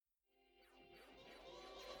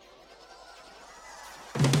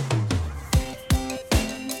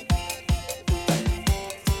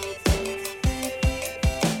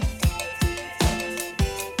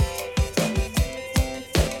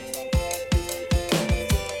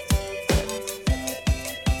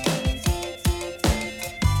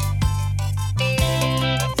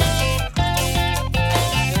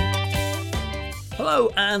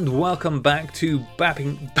and welcome back to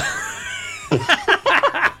Bapping.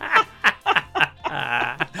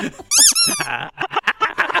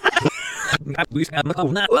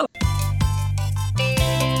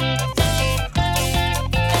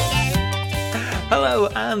 Hello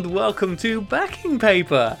and welcome to Backing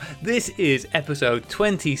Paper. This is episode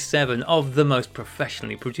 27 of the most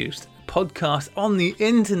professionally produced podcast on the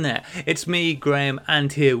internet. It's me, Graham,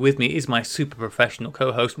 and here with me is my super professional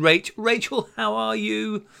co-host, Rach. Rachel, how are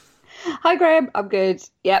you? Hi, Graham. I'm good.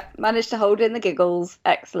 Yep, managed to hold in the giggles.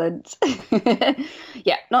 Excellent.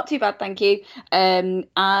 Yeah, not too bad, thank you.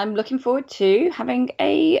 I'm looking forward to having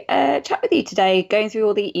a chat with you today, going through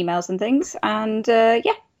all the emails and things, and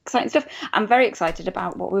yeah, exciting stuff. I'm very excited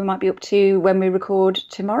about what we might be up to when we record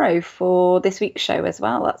tomorrow for this week's show as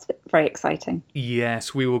well. That's very exciting.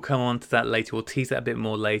 Yes, we will come on to that later. We'll tease that a bit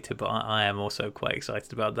more later, but I am also quite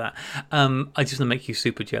excited about that. I just want to make you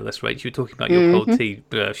super jealous, Rach. You were talking about your cold tea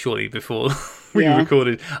shortly before we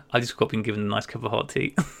recorded. I just got been given a nice cup of hot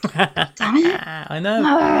tea. Damn it. I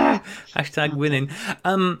know. Hashtag winning.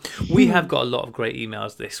 We have got a lot of great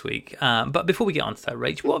emails this week. But before we get on to that,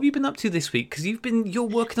 Rach, what have you been up to this week? Because you're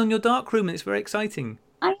working on your dark room and it's very exciting.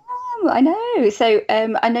 I know. So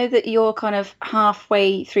I know that you're kind of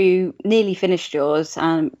halfway through, nearly finished yours,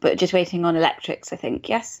 but just waiting on electrics, I think.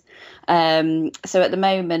 Yes. So at the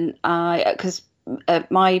moment, because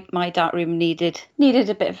my dark room needed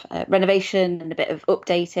a bit of renovation and a bit of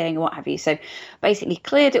updating and what have you. So basically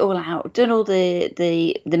cleared it all out, done all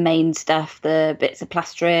the main stuff, the bits of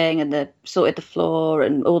plastering and sorted the floor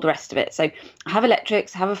and all the rest of it. So I have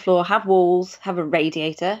electrics, have a floor, have walls, have a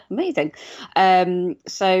radiator. Amazing.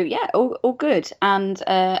 So yeah, all good. And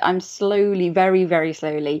I'm slowly, very, very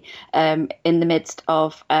slowly in the midst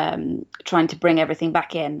of trying to bring everything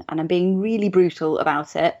back in, and I'm being really brutal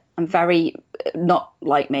about it. I'm very not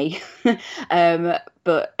like me,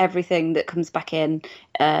 but everything that comes back in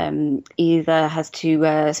either has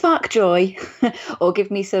to spark joy or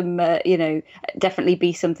give me some, definitely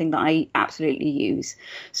be something that I absolutely use.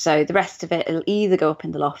 So the rest of it will either go up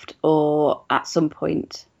in the loft or at some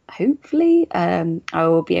point, hopefully, I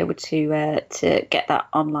will be able to get that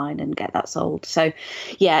online and get that sold. So,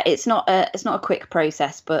 yeah, it's not a quick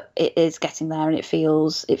process, but it is getting there, and it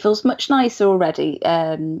feels much nicer already.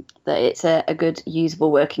 That it's a good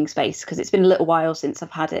usable working space, because it's been a little while since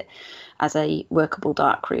I've had it as a workable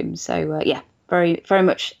dark room. So, yeah, very very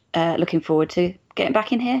much looking forward to getting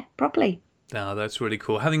back in here properly. Oh, that's really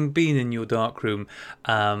cool. Having been in your dark room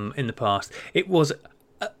in the past, it was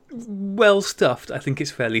well stuffed. I think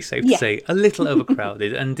it's fairly safe to say, a little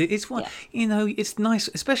overcrowded, and it's one. It's nice,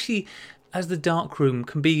 especially as the dark room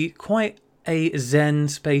can be quite a zen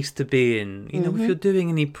space to be in. If you're doing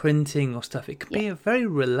any printing or stuff, it can be a very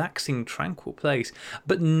relaxing, tranquil place,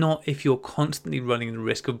 but not if you're constantly running the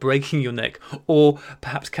risk of breaking your neck or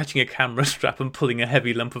perhaps catching a camera strap and pulling a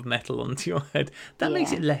heavy lump of metal onto your head. That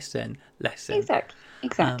makes it less zen.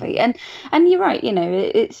 Exactly. And you're right,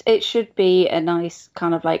 it should be a nice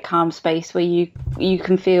kind of like calm space where you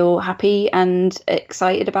can feel happy and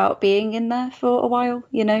excited about being in there for a while,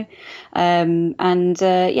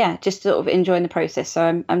 just sort of enjoying the process.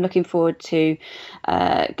 So I'm looking forward to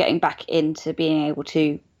getting back into being able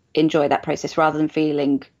to enjoy that process, rather than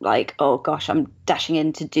feeling like, oh gosh, I'm dashing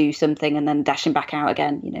in to do something and then dashing back out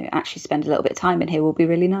again. Actually spend a little bit of time in here will be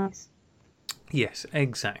really nice. Yes,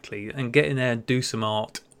 exactly. And get in there and do some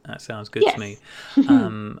art. That sounds good to me.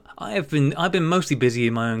 I've been mostly busy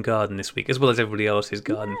in my own garden this week, as well as everybody else's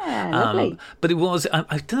garden. Lovely. But it was,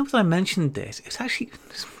 I don't know if I mentioned this. It's actually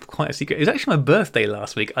quite a secret. It was actually my birthday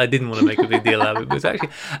last week. I didn't want to make a big deal out of it. But it was actually,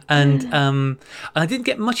 and I didn't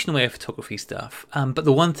get much in the way of photography stuff. But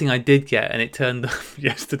the one thing I did get, and it turned up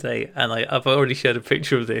yesterday, and I've already shared a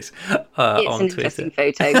picture of this on Twitter. It's an interesting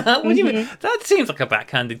photo. What do you mean? That seems like a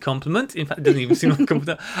backhanded compliment. In fact, it doesn't even seem like a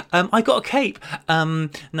compliment. I got a cape.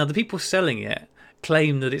 Now, the people selling it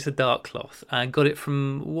claim that it's a dark cloth. I got it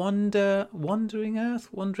from Wandering Earth.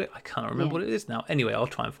 I can't remember what it is now. Anyway, I'll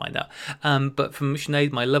try and find out. But from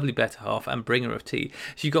Sinead, my lovely better half and bringer of tea,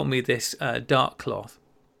 she got me this dark cloth,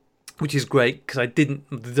 which is great, because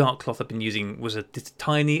the dark cloth I've been using was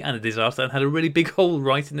tiny and a disaster and had a really big hole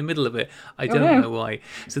right in the middle of it. I don't know why.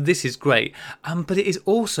 So this is great. But it is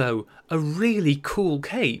also a really cool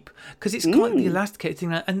cape, because it's quite the elasticated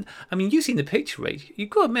thing. And I mean, you've seen the picture, Rach. You've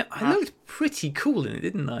got to admit, I looked pretty cool in it,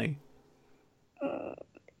 didn't I?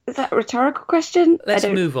 Is that a rhetorical question? Let's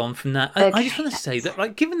move on from that. Okay. I just want to say that,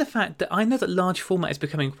 like, given the fact that I know that large format is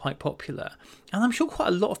becoming quite popular, and I'm sure quite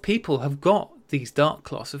a lot of people have got these dark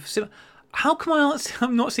cloths. How come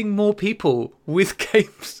I'm not seeing more people with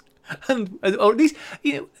capes or at least,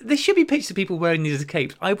 there should be pictures of people wearing these as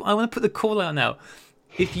capes. I want to put the call out now.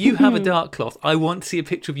 If you have a dark cloth, I want to see a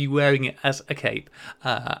picture of you wearing it as a cape.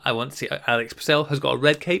 I want to see Alex Purcell has got a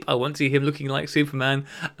red cape. I want to see him looking like Superman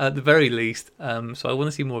at the very least. So I want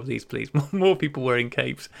to see more of these, please. More people wearing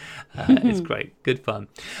capes. It's great. Good fun.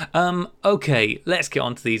 Okay, let's get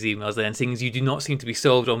on to these emails then, seeing as you do not seem to be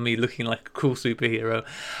sold on me looking like a cool superhero.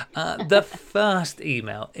 The first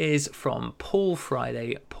email is from Paul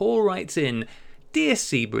Friday. Paul writes in, "Dear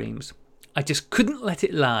Seabreams, I just couldn't let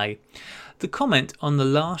it lie. The comment on the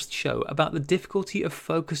last show about the difficulty of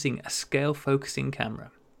focusing a scale focusing camera.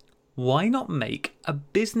 Why not make a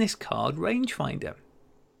business card rangefinder?"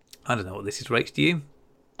 I don't know what this is, Rach, do you?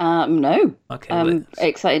 No. Okay, I'm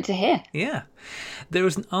excited to hear. Yeah. There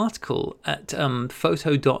is an article at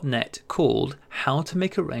photo.net called How to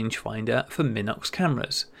Make a Rangefinder for Minox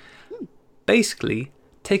Cameras. Basically,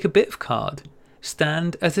 take a bit of card,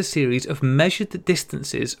 stand at a series of measured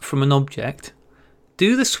distances from an object,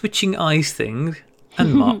 do the switching eyes thing,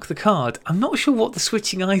 and mark the card. I'm not sure what the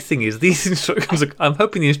switching eye thing is. These instructions, I'm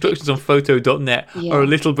hoping the instructions on photo.net are a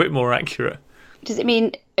little bit more accurate. Does it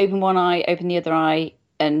mean open one eye, open the other eye,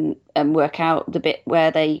 and work out the bit where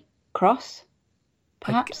they cross,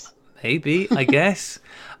 perhaps? Maybe, I guess.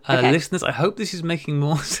 Okay. Listeners, I hope this is making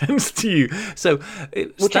more sense to you. So,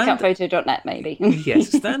 we'll check out photo.net, maybe.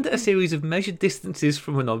 Yes, stand at a series of measured distances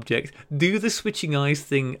from an object, do the switching eyes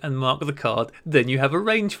thing, and mark the card. Then you have a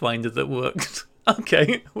rangefinder that works.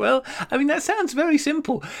 Okay, well, I mean, that sounds very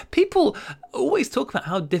simple. People always talk about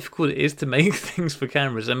how difficult it is to make things for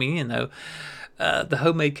cameras. I mean, the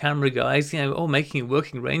homemade camera guys, making a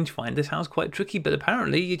working rangefinder sounds quite tricky, but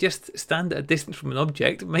apparently you just stand at a distance from an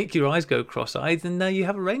object, make your eyes go cross-eyed, and now you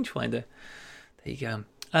have a rangefinder. There you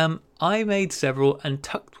go. I made several and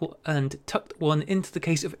tucked one into the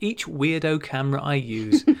case of each weirdo camera I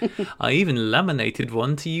use. I even laminated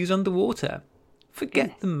one to use underwater.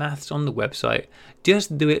 Forget the maths on the website.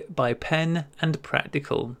 Just do it by pen and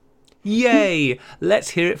practical. Yay! Let's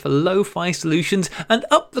hear it for Lo-Fi Solutions and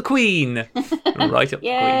up the Queen! Right up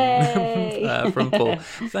the Queen. From Paul.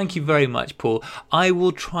 Thank you very much, Paul. I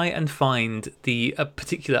will try and find the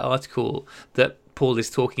particular article that Paul is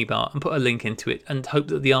talking about and put a link into it and hope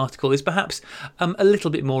that the article is perhaps a little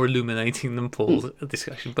bit more illuminating than Paul's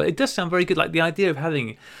discussion. But it does sound very good, like the idea of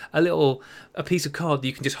having a piece of card that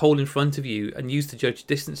you can just hold in front of you and use to judge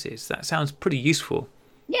distances. That sounds pretty useful.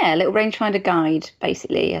 Yeah, a little rangefinder guide,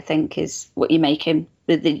 basically, I think, is what you're making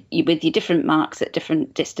with your different marks at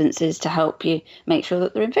different distances to help you make sure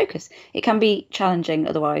that they're in focus. It can be challenging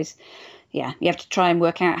otherwise. Yeah, you have to try and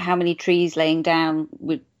work out how many trees laying down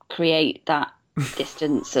would create that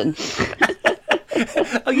distance. And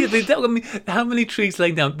oh yeah, how many trees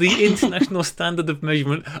laying down? The international standard of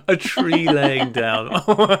measurement, a tree laying down.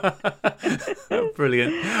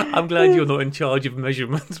 Brilliant. I'm glad you're not in charge of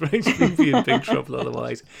measurements, Rach. You'd be in big trouble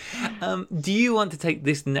otherwise. Do you want to take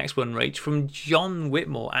this next one, Rach, from John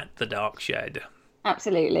Whitmore at The Dark Shed?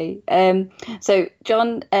 Absolutely. So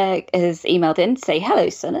John has emailed in to say, "Hello,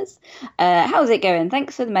 Sunners. How's it going?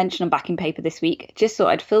 Thanks for the mention on backing paper this week. Just thought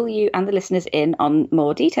I'd fill you and the listeners in on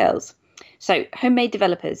more details. So, homemade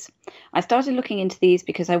developers. I started looking into these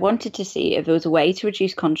because I wanted to see if there was a way to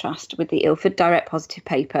reduce contrast with the Ilford Direct Positive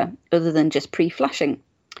paper other than just pre-flashing.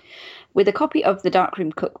 With a copy of the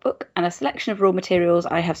Darkroom Cookbook and a selection of raw materials,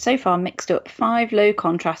 I have so far mixed up 5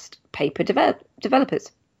 low-contrast paper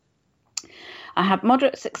developers. I had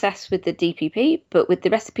moderate success with the DPP, but with the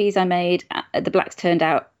recipes I made, the blacks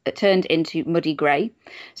turned into muddy grey,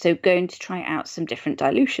 so going to try out some different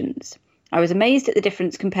dilutions. I was amazed at the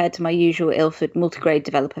difference compared to my usual Ilford multigrade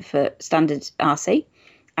developer for standard RC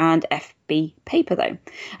and FB paper though,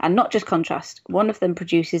 and not just contrast. One of them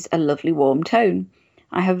produces a lovely warm tone.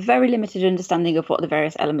 I have very limited understanding of what the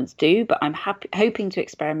various elements do, but I'm hoping to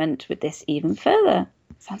experiment with this even further.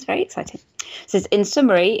 Sounds very exciting. So in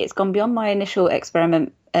summary, it's gone beyond my initial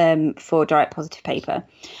experiment for direct positive paper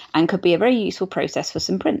and could be a very useful process for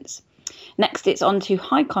some prints. Next, it's on to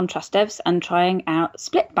high contrast devs and trying out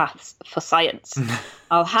split baths for science.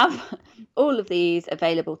 I'll have all of these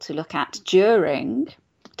available to look at during ...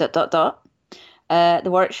 the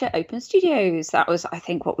Warwickshire Open Studios. That was, I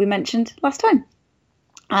think, what we mentioned last time.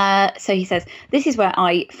 So he says, this is where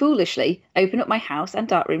I foolishly open up my house and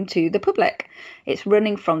darkroom to the public. It's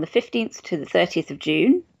running from the 15th to the 30th of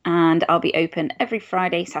June, and I'll be open every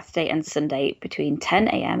Friday, Saturday and Sunday between 10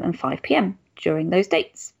 a.m. and 5 p.m. during those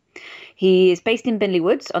dates. He is based in Binley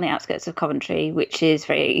Woods on the outskirts of Coventry, which is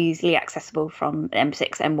very easily accessible from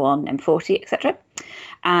M6, M1, M40, etc.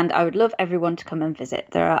 And I would love everyone to come and visit.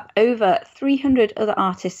 There are over 300 other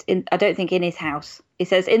artists I don't think in his house He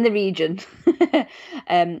says in the region,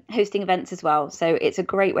 hosting events as well. So it's a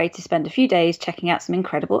great way to spend a few days checking out some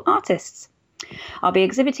incredible artists. I'll be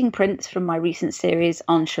exhibiting prints from my recent series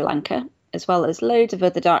on Sri Lanka, as well as loads of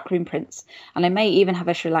other darkroom prints. And I may even have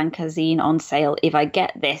a Sri Lanka zine on sale if I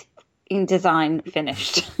get this in design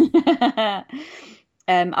finished.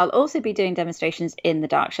 I'll also be doing demonstrations in the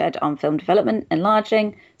dark shed on film development,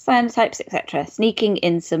 enlarging, cyanotypes, etc., sneaking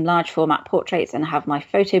in some large format portraits, and have my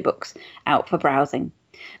photo books out for browsing.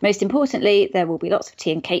 Most importantly, there will be lots of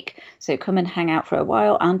tea and cake, so come and hang out for a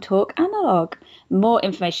while and talk analog. More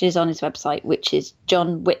information is on his website, which is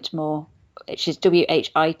John Whitmore, which is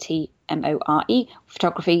WHITMORE,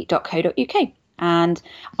 photography.co.uk. And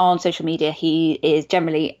on social media, he is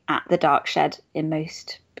generally at the dark shed on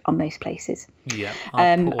most places. Yeah,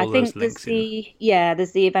 I'll put all I think those links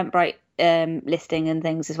there's the Eventbrite listing and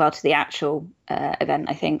things as well to the actual event,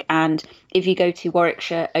 I think. And if you go to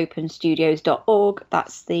warwickshireopenstudios.org,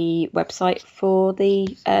 that's the website for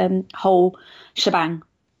the whole shebang,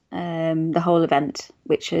 the whole event,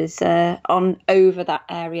 which is on over the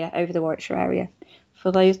Warwickshire area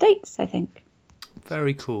for those dates, I think.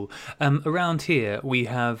 Very cool. Around here, we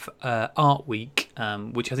have Art Week,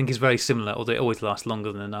 which I think is very similar, although it always lasts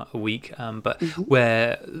longer than a week, but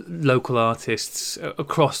where local artists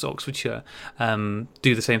across Oxfordshire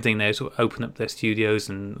do the same thing. They sort of open up their studios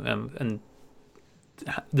and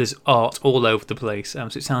there's art all over the place. So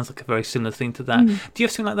it sounds like a very similar thing to that. Do you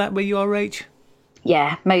have something like that where you are, Rach?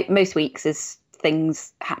 Yeah, most weeks is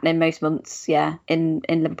things happening most months. Yeah, in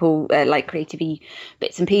Liverpool, like creative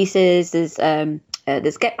bits and pieces.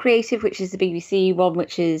 There's Get Creative, which is the BBC one,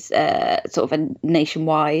 which is sort of a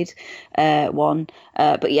nationwide one.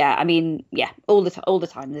 But yeah, I mean, yeah, all the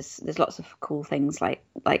time. There's lots of cool things like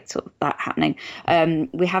sort of that happening.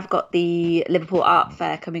 We have got the Liverpool Art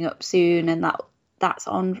Fair coming up soon, and that's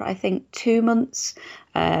on for, I think, 2 months.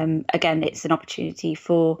 Again, it's an opportunity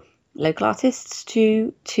for local artists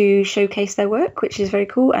to showcase their work, which is very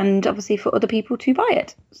cool, and obviously for other people to buy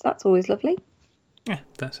it. So that's always lovely. Yeah,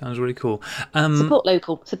 that sounds really cool. Support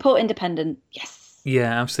local, support independent. Yes.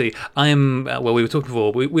 Yeah, absolutely. I am. Well, we were talking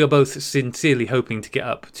before. We are both sincerely hoping to get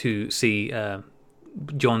up to see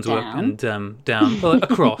John's work and down. Well,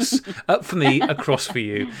 across. Up for me, across for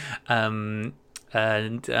you. Yeah,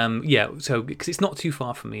 so because it's not too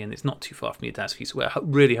far from me, and it's not too far from your dad's, so we're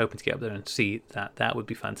really hoping to get up there and see that. That would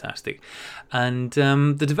be fantastic. And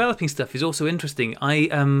the developing stuff is also interesting.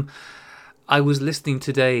 I was listening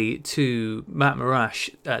today to Matt Marash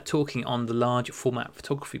talking on the Large Format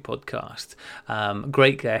Photography podcast.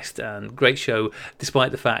 Great guest and great show,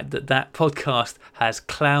 despite the fact that podcast has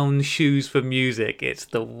clown shoes for music. It's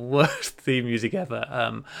the worst theme music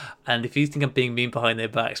ever. And if you think I'm being mean behind their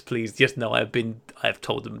backs, please just know I've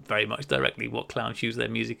told them very much directly what clown shoes their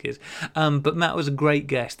music is. But Matt was a great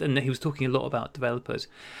guest, and he was talking a lot about developers.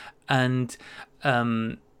 And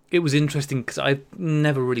it was interesting because I've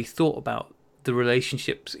never really thought about the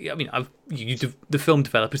relationships. I mean, the film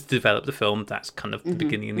developers develop the film. That's kind of the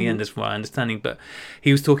beginning and the end, as my understanding. But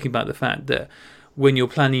he was talking about the fact that when you're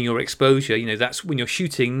planning your exposure, that's when you're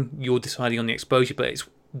shooting, you're deciding on the exposure, but it's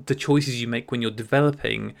the choices you make when you're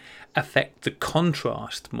developing affect the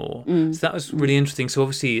contrast more. So that was really interesting. So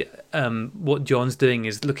obviously what John's doing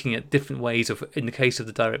is looking at different ways of, in the case of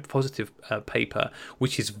the direct positive paper,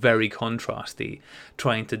 which is very contrasty,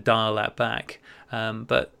 trying to dial that back.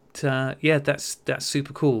 But yeah, that's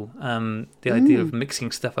super cool. The idea of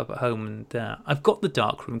mixing stuff up at home, and I've got the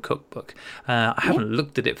Darkroom cookbook. I haven't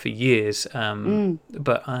looked at it for years,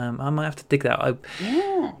 but I might have to dig that out.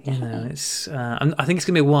 It's. I think it's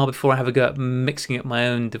gonna be a while before I have a go at mixing up my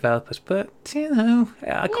own developers. But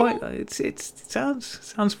I quite. It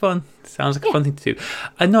sounds fun. Sounds like a fun thing to do.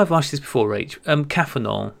 I know I've asked this before, Rach.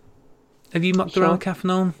 Caffeinol. Have you mucked around with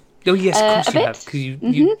Caffeinol? Oh yes, of course you have.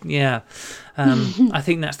 Because yeah. I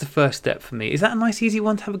think that's the first step for me. Is that a nice, easy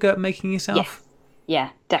one to have a go at making yourself? Yes. Yeah,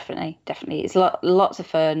 definitely. It's lots of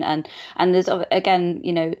fun, and there's again,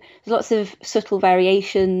 there's lots of subtle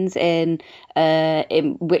variations in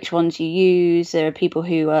which ones you use. There are people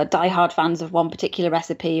who are diehard fans of one particular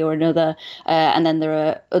recipe or another, and then there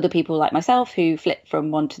are other people like myself who flip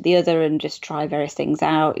from one to the other and just try various things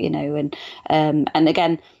out, and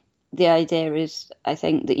again, the idea is, I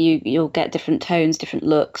think, that you'll get different tones, different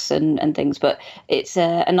looks and things, but it's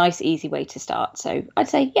a nice, easy way to start. So I'd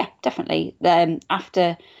say, yeah, definitely.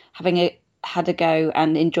 After having had a go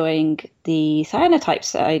and enjoying the cyanotype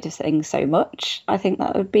side of things so much, I think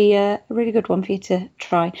that would be a really good one for you to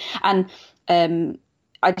try. And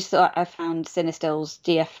I just thought I found Cinestill's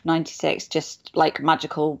DF96 just like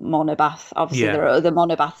magical monobath. Obviously, Yeah. there are other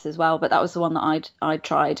monobaths as well, but that was the one that I'd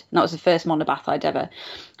tried. And that was the first monobath I'd ever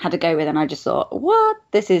had to go with, and I just thought, what?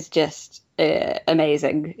 This is just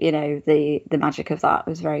amazing. You know, the magic of that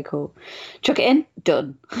was very cool. Chuck it in,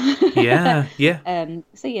 done. Yeah. Yeah.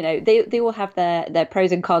 So you know, they all have their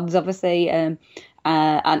pros and cons, obviously. And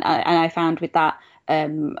I found with that.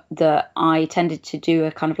 That I tended to do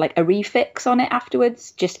a kind of like a refix on it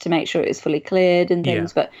afterwards, just to make sure it was fully cleared and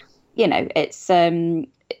things. Yeah. But you know, it's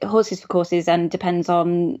horses for courses, and depends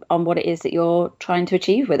on what it is that you're trying to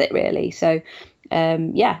achieve with it, really. So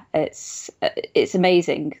yeah, it's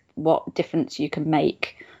amazing what difference you can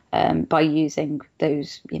make by using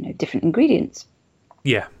those, you know, different ingredients.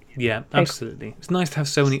 Yeah. Yeah, absolutely. It's nice to have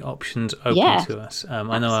so many options open to us.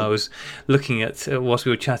 I know I was looking at, whilst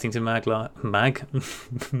we were chatting to Matt Mag.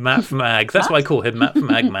 That's what I call him, Matt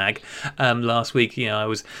Mag. Last week, you know, I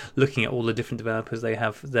was looking at all the different developers they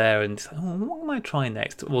have there, and what am I trying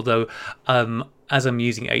next? Although, as I'm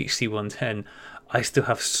using HC110, I still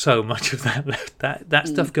have so much of that left. That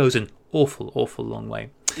stuff goes an awful long way.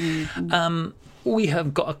 Mm-hmm. We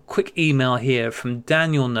have got a quick email here from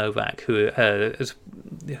Daniel Novak, who has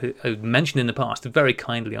mentioned in the past very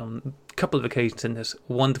kindly on a couple of occasions in this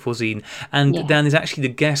wonderful zine. And Dan is actually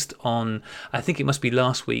the guest on, I think it must be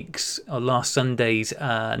last Sunday's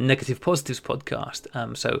Negative Positives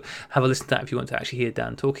podcast. So have a listen to that if you want to actually hear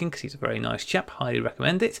Dan talking, because he's a very nice chap. Highly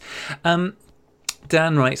recommend it.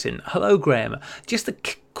 Dan writes in, "Hello Graham, just a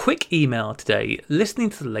quick email today. Listening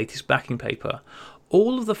to the latest backing paper.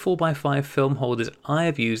 All of the 4x5 film holders I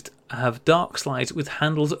have used have dark slides with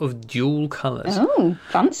handles of dual colours. Oh,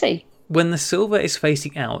 fancy. When the silver is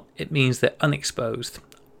facing out, it means they're unexposed.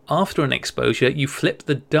 After an exposure, you flip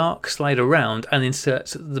the dark slide around and insert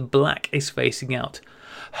so that the black is facing out.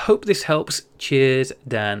 Hope this helps. Cheers,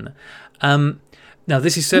 Dan." Now,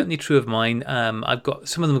 this is certainly true of mine. I've got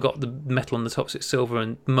some of them have got the metal on the top, so it's silver,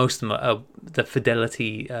 and most of them are the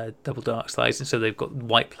Fidelity double dark slides, and so they've got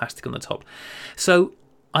white plastic on the top. So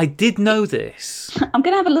I did know this. I'm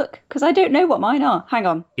going to have a look, because I don't know what mine are. Hang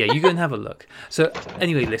on. Yeah, you go and have a look. So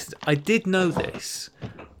anyway, listen, I did know this,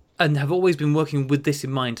 and have always been working with this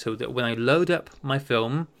in mind, so that when I load up my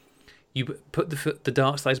film, you put the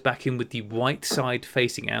dark slides back in with the white side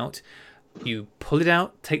facing out. You pull it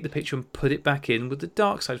out, take the picture, and put it back in with the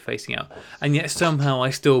dark side facing out. And yet somehow I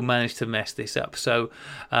still managed to mess this up. So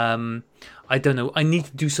I don't know. I need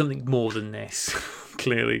to do something more than this,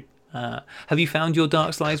 clearly. Have you found your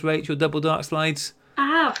dark slides, Rach, your double dark slides?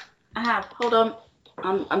 I have. Hold on.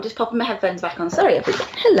 I'm just popping my headphones back on. Sorry, everybody.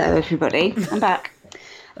 Hello, everybody. I'm back.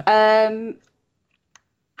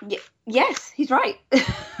 Yes, he's right.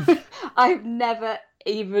 I've never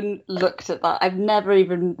even looked at that. I've never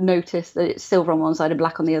even noticed that it's silver on one side and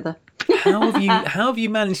black on the other. How have you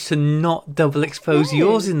managed to not double expose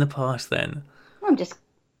yours in the past then? I'm just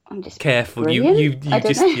careful. Brilliant. You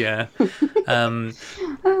just know. Yeah.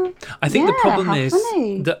 I think the problem is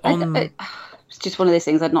that it's just one of those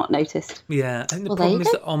things I'd not noticed. Yeah, I think the problem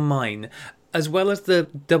is that on mine, as well as the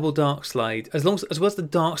double dark slide, as well as the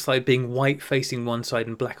dark slide being white facing one side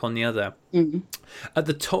and black on the other, at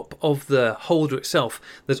the top of the holder itself,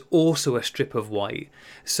 there's also a strip of white.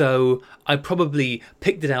 So I probably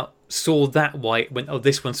picked it out, saw that white, went, oh,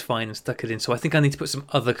 this one's fine, and stuck it in. So I think I need to put some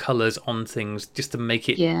other colours on things just to make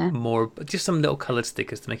it more, just some little coloured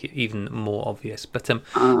stickers to make it even more obvious. But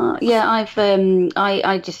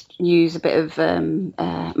I just use a bit of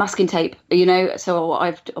masking tape, you know. So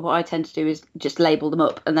what I tend to do is just label them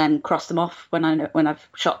up and then cross them off when I've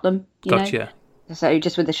shot them. Gotcha. Know? So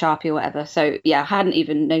just with the Sharpie or whatever. So yeah, I hadn't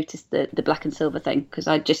even noticed the black and silver thing, because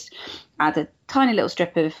I just add a tiny little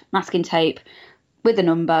strip of masking tape with a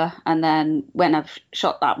number, and then when I've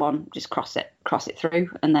shot that one, just cross it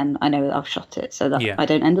through, and then I know that I've shot it, so that I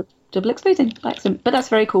don't end up double exposing. But that's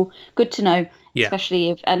very cool. Good to know, especially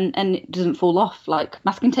if and it doesn't fall off like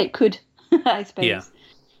masking tape could, I suppose. Yeah.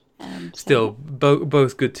 Still,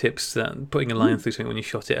 both good tips. Putting a line through something when you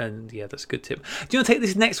shot it, and that's a good tip. Do you want to take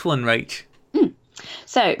this next one, Rach?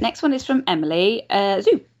 So next one is from Emily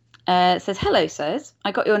Zoo. Says, "Hello, sirs.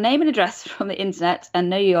 I got your name and address from the internet and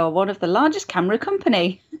know you are one of the largest camera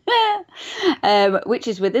company, which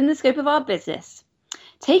is within the scope of our business.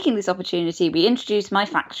 Taking this opportunity, we introduce my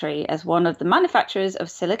factory as one of the manufacturers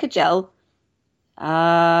of silica gel.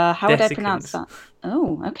 How would I pronounce that?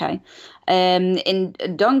 Oh, okay. In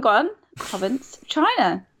Dongguan province,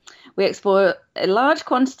 China. We export a large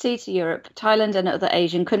quantity to Europe, Thailand, and other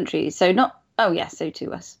Asian countries. So to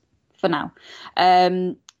us for now.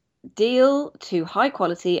 Deal to high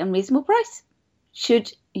quality and reasonable price.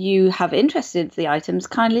 Should you have interest in the items,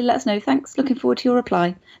 kindly let us know. Thanks. Looking forward to your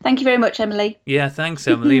reply. Thank you very much, Emily. Yeah, thanks,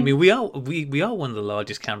 Emily. I mean, we are one of the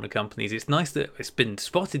largest camera companies. It's nice that it's been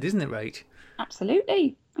spotted, isn't it, Rach?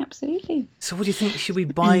 Absolutely. Absolutely. So, what do you think? Should we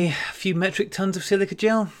buy a few metric tons of silica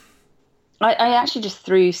gel? I actually just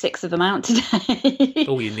threw 6 of them out today.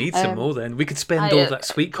 Oh, you need some more then. We could spend all that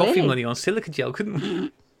sweet coffee clearly. money on silica gel, couldn't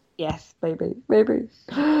we? Yes, baby, baby.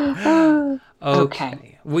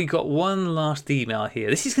 Okay. We got one last email here.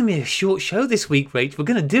 This is going to be a short show this week, Rach. We're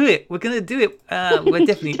going to do it. We're going to do it. We're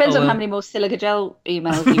definitely. Depends on how many more silica gel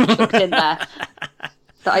emails you've chucked in there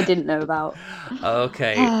that I didn't know about.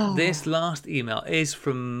 Okay. This last email is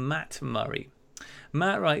from Matt Murray.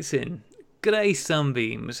 Matt writes in, "G'day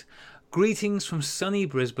sunbeams. Greetings from sunny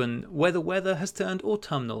Brisbane, where the weather has turned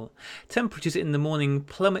autumnal. Temperatures in the morning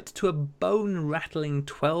plummet to a bone-rattling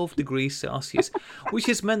 12 degrees Celsius, which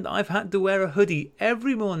has meant that I've had to wear a hoodie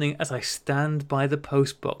every morning as I stand by the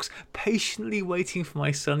postbox, patiently waiting for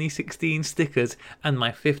my Sunny 16 stickers and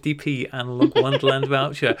my 50p Analog Wonderland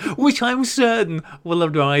voucher, which I'm certain will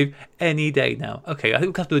arrive any day now." Okay, I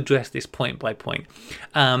think we have to address this point by point.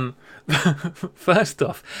 First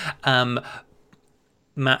off,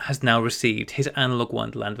 Matt has now received his Analog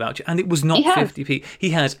Wonderland voucher, and it was not 50p. He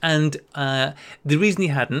has, and the reason he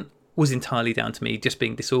hadn't was entirely down to me just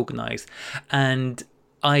being disorganised. And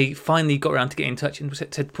I finally got around to getting in touch and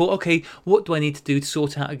said, "Paul, okay, what do I need to do to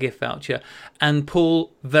sort out a gift voucher?" And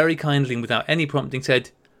Paul, very kindly and without any prompting, said,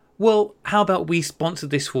 "Well, how about we sponsor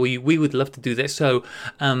this for you? We would love to do this." So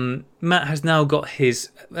Matt has now got his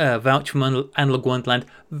voucher from Analog Wonderland,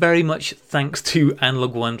 very much thanks to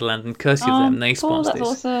Analog Wonderland and courtesy of them. They sponsored this.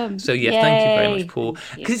 Awesome. So yeah, thank you very much, Paul.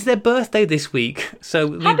 Because it's their birthday this week.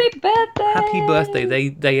 So happy birthday! Happy birthday.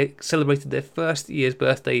 They celebrated their first year's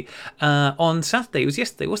birthday on Saturday. It was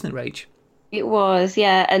yesterday, wasn't it, Rach? It was,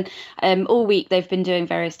 yeah, and all week they've been doing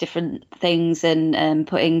various different things and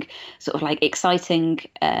putting sort of like exciting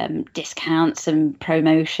discounts and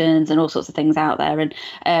promotions and all sorts of things out there.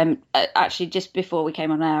 And actually, just before we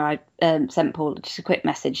came on air, I sent Paul just a quick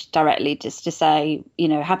message directly just to say, you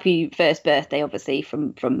know, happy first birthday, obviously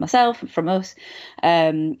from myself and from us.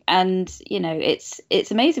 And you know,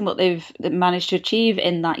 it's amazing what they've managed to achieve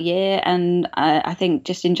in that year. And I think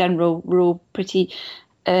just in general, we're all pretty.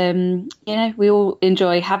 You know, we all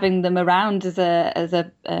enjoy having them around as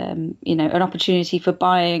a you know, an opportunity for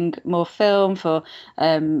buying more film, for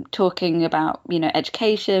talking about, you know,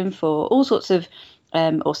 education, for all sorts of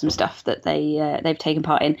awesome stuff that they've taken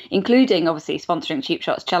part in, including obviously sponsoring Cheap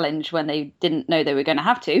Shots Challenge when they didn't know they were going to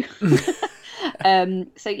have to.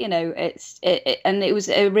 So you know, and it was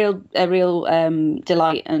a real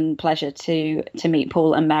delight and pleasure to meet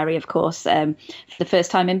Paul and Mary, of course, for the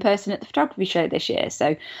first time in person at the photography show this year.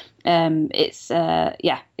 So it's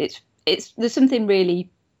there's something really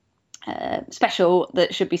special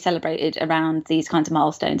that should be celebrated around these kinds of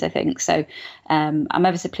milestones, I think. So I'm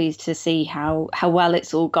ever so pleased to see how well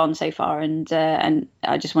it's all gone so far, and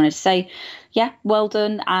I just wanted to say, yeah, well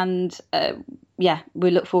done, and yeah, we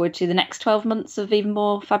look forward to the next 12 months of even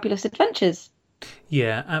more fabulous adventures.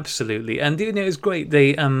 Yeah, absolutely, and you know, it was great.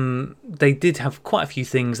 They did have quite a few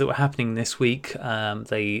things that were happening this week.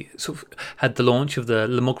 They sort of had the launch of the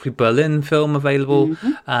Lomography Berlin film available.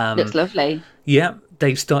 Mm-hmm. Looks lovely. Yeah,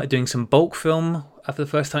 they've started doing some bulk film for the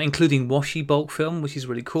first time, including washi bulk film, which is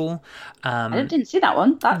really cool. I didn't see that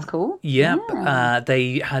one. That's cool. Yep. Yeah.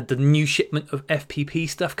 They had the new shipment of FPP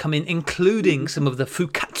stuff come in, including some of the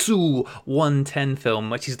Fukatsu 110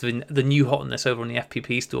 film, which is the new hotness over on the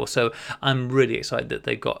FPP store. So I'm really excited that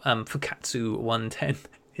they've got Fukatsu 110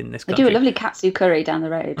 in this country. They do a lovely katsu curry down the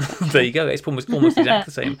road. There you go. It's almost exactly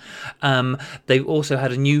the same. They've also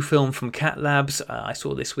had a new film from Cat Labs I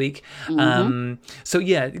saw this week. Mm-hmm. So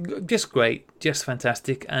yeah, just great, just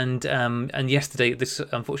fantastic. And yesterday, this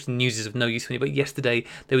unfortunately news is of no use to me, but yesterday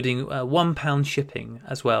they were doing £1 shipping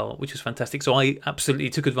as well, which was fantastic. So I absolutely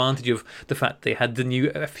took advantage of the fact they had the new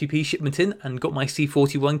FPP shipment in and got my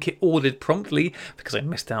C41 kit ordered promptly because I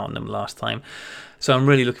missed out on them last time. So I'm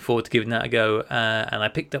really looking forward to giving that a go. And I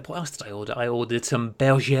picked up, what else did I order? I ordered some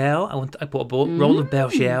Bergère. I bought a roll of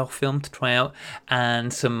Bergère film to try out,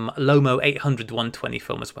 and some Lomo 800 120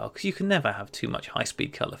 film as well, because you can never have too much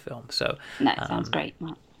high-speed colour film. So that sounds great,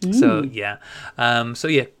 Matt. So yeah,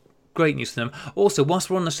 great news for them. Also, whilst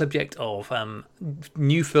we're on the subject of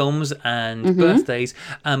new films and birthdays,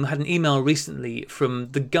 had an email recently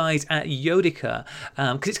from the guys at Yodica,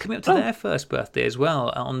 because it's coming up to their first birthday as well,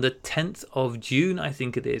 on the 10th of June, I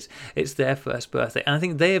think it is. It's their first birthday, and I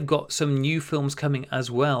think they have got some new films coming as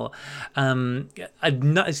well.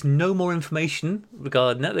 There's no more information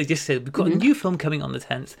regarding that. They just said we've got a new film coming on the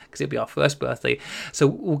 10th because it'll be our first birthday, so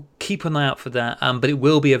we'll keep an eye out for that. But it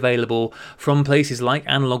will be available from places like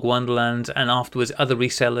Analog Wonderland and afterwards other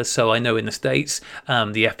resellers. So I know in the States,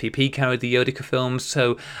 the FPP carried the Yodica films.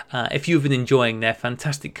 So if you've been enjoying their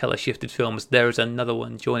fantastic colour shifted films, there is another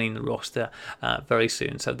one joining the roster very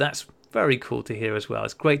soon. So that's very cool to hear as well.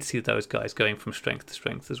 It's great to see those guys going from strength to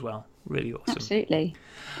strength as well. Really awesome. Absolutely.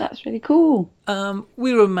 That's really cool.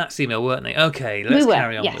 We were on Matt's email, weren't they? Okay, let's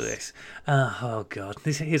carry on with this. Oh, God.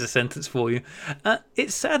 Here's a sentence for you.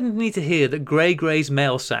 It saddened me to hear that Grey's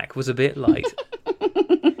mail sack was a bit light.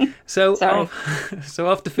 So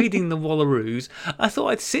after feeding the Wallaroos, I thought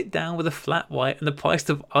I'd sit down with a flat white and a pint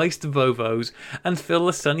of iced Vovos and fill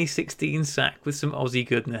the Sunny 16 sack with some Aussie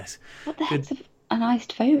goodness. What the heck's an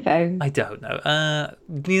iced Vovo? I don't know.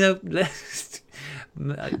 Let's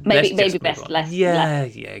maybe best less. Yeah,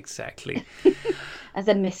 exactly. As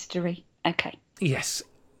a mystery. Okay. Yes.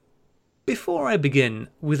 Before I begin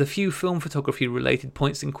with a few film photography related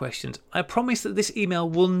points and questions, I promise that this email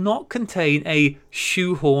will not contain a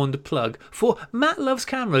shoehorned plug for Matt Loves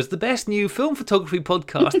Cameras, the best new film photography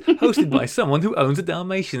podcast hosted by someone who owns a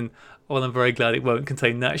Dalmatian. Well, I'm very glad it won't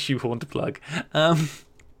contain that shoehorned plug.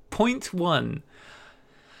 Point 1.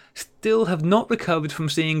 Still have not recovered from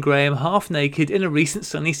seeing Graham half naked in a recent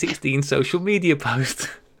Sunny 16 social media post.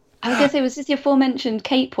 I was going to say, was this your aforementioned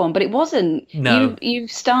cape one? But it wasn't. No.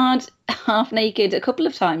 You've starred half naked a couple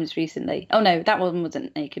of times recently. Oh, no, that one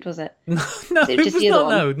wasn't naked, was it? No, it was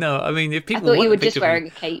not. No. I mean, if people I thought want you were a just picture of wearing me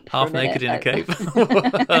a cape. half naked in a cape.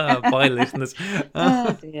 Bye, listeners.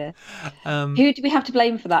 Oh, dear. Who do we have to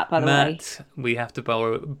blame for that, by the way? We have to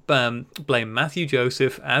blame Matthew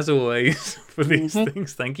Joseph, as always, for these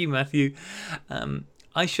things. Thank you, Matthew.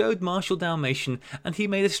 I showed Marshall Dalmatian, and he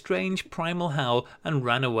made a strange primal howl and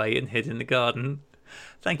ran away and hid in the garden.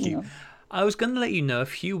 Thank you. Yeah. I was going to let you know a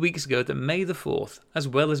few weeks ago that May the 4th, as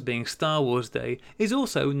well as being Star Wars Day, is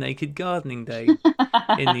also Naked Gardening Day.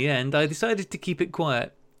 In the end, I decided to keep it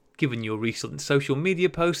quiet. Given your recent social media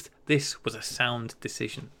post, this was a sound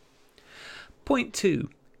decision. Point 2.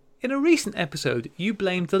 In a recent episode, you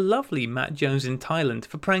blamed the lovely Matt Jones in Thailand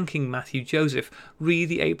for pranking Matthew Joseph, re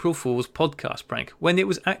the April Fool's podcast prank, when it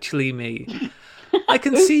was actually me. I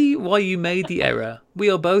can see why you made the error.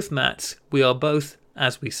 We are both Matts. We are both,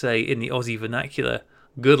 as we say in the Aussie vernacular,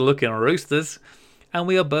 good-looking roosters. And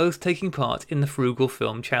we are both taking part in the Frugal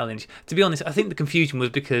Film Challenge. To be honest, I think the confusion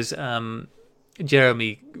was because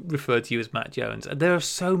Jeremy referred to you as Matt Jones. And there are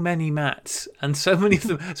so many Matts, and so many of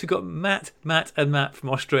them. So we've got Matt, and Matt from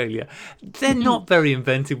Australia. They're not very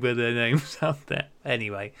inventive with their names out there.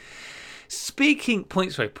 Anyway,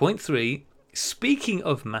 point 3. Speaking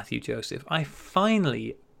of Matthew Joseph, I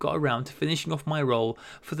finally got around to finishing off my role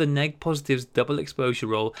for the Neg Positives double exposure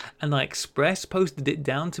role, and I express posted it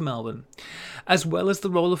down to Melbourne. As well as the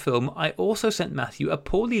roll of film, I also sent Matthew a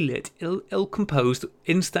poorly lit, ill-composed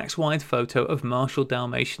Instax-wide photo of Marshall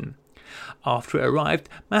Dalmatian. After it arrived,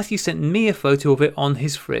 Matthew sent me a photo of it on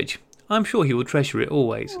his fridge. I'm sure he will treasure it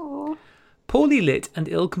always. Aww. Poorly lit and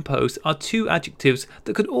ill-composed are two adjectives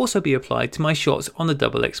that could also be applied to my shots on the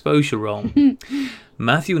double exposure roll.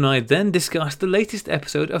 Matthew and I then discussed the latest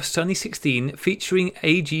episode of Sunny 16 featuring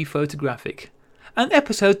AG Photographic, an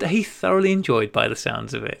episode that he thoroughly enjoyed by the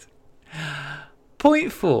sounds of it.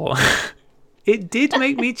 Point 4. It did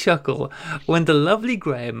make me chuckle when the lovely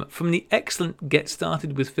Graham from the excellent Get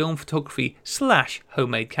Started with Film Photography /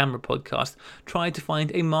 Homemade Camera podcast tried to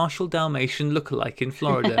find a Marshall Dalmatian lookalike in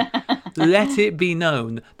Florida. Let it be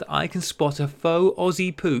known that I can spot a faux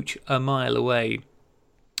Aussie pooch a mile away.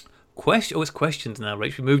 It's questions now,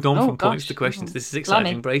 Rach. We moved on from points to questions. This is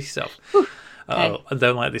exciting. Brace yourself. Okay. I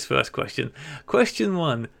don't like this first question. Question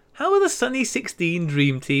 1. How are the Sunny 16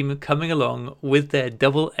 Dream Team coming along with their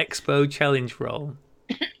double expo challenge role?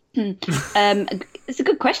 It's a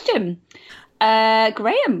good question.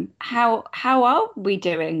 Graham, how are we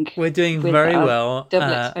doing? We're doing very well.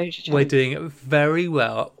 Double exposure challenge. We're doing very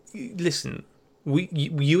well. Listen,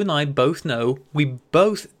 you and I both know we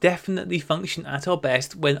both definitely function at our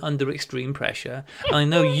best when under extreme pressure. And I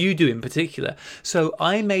know you do in particular. So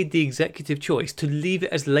I made the executive choice to leave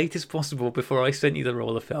it as late as possible before I sent you the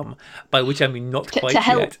roll of film, by which I mean not quite to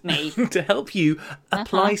help yet. Me. To help you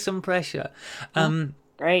apply some pressure.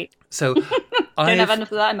 Great. So I don't have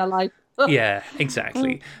enough of that in my life. Yeah,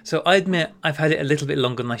 exactly. So I admit I've had it a little bit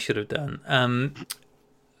longer than I should have done.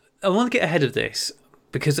 I want to get ahead of this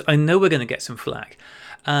because I know we're going to get some flack.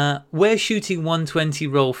 We're shooting 120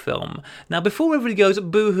 roll film. Now, before everybody goes,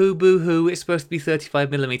 boo hoo, boo hoo, it's supposed to be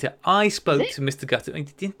 35mm, I spoke to Mr. Gutter.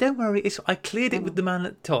 Don't worry, I cleared it with the man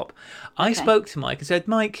at the top. I spoke to Mike and said,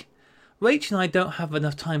 Mike, Rach and I don't have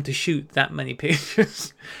enough time to shoot that many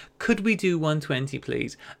pictures. Could we do 120,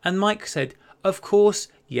 please? And Mike said, of course,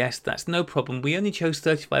 yes, that's no problem. We only chose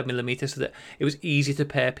 35mm so that it was easy to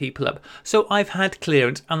pair people up. So I've had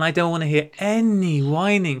clearance, and I don't want to hear any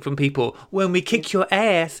whining from people when we kick your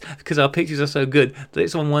ass because our pictures are so good that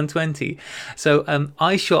it's on 120. So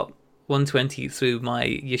I shot 120 through my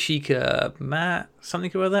Yashica Mat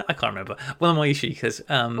something or other. I can't remember. One of my Yashicas.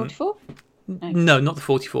 44? No, not the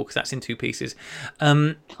 44 because that's in two pieces.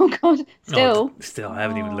 Oh God, Still, I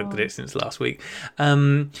haven't even looked at it since last week.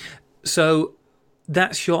 So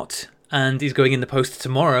that's shot and is going in the post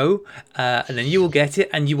tomorrow, and then you will get it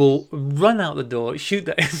and you will run out the door, shoot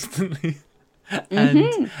that instantly,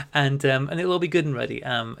 and it'll all be good and ready.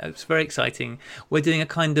 It's very exciting. We're doing a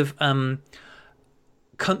kind of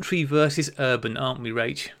country versus urban, aren't we,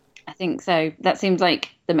 Rach? I think so. That seems like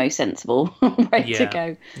the most sensible way to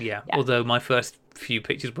go. Yeah. Although my first few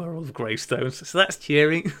pictures were all of gravestones, so that's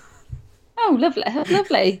cheering. Oh, lovely,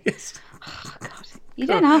 lovely. Yes. Oh, God. You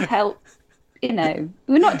don't have help. We're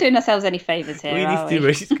not doing ourselves any favours here. What we need to do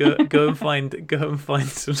is go and find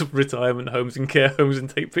some sort of retirement homes and care homes and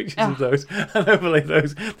take pictures of those and overlay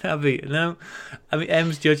those. That'd be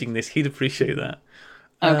Em's judging this. He'd appreciate that.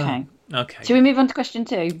 Okay. Okay. Shall we move on to question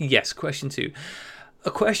 2? Yes, question 2.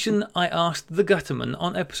 A question I asked the Gutterman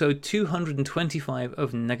on episode 225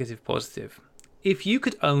 of Negative Positive. If you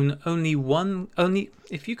could own only one,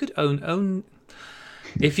 if you could only,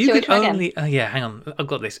 hang on, I've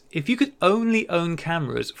got this. If you could only own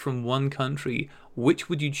cameras from one country, which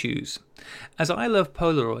would you choose? As I love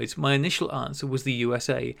Polaroids, my initial answer was the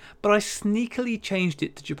USA, but I sneakily changed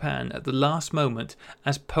it to Japan at the last moment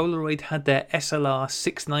as Polaroid had their SLR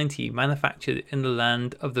 690 manufactured in the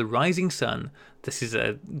land of the rising sun.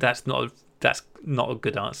 That's not a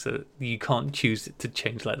good answer. You can't choose to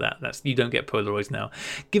change like that. You don't get Polaroids now.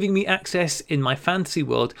 Giving me access in my fantasy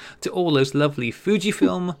world to all those lovely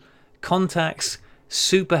Fujifilm, Contax,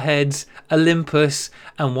 Superheads, Olympus,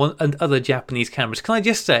 and other Japanese cameras. Can I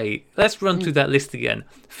just say, let's run through that list again.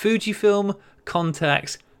 Fujifilm,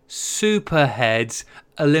 Contax, Superheads,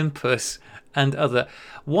 Olympus, and other.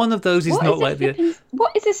 One of those is not like the.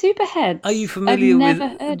 What is a Superhead? Are you familiar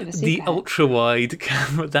with the ultra wide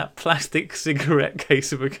camera, that plastic cigarette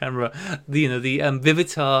case of a camera? The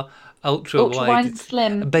Vivitar ultra wide and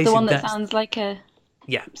slim, the one that sounds like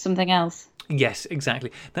something else. Yes,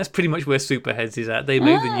 exactly. That's pretty much where Superheads is at. They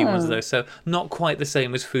made the new ones though, so not quite the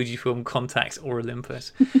same as Fujifilm, Contax, or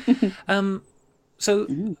Olympus.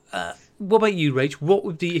 What about you, Rach? What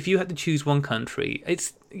would be if you had to choose one country?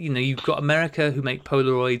 It's you've got America who make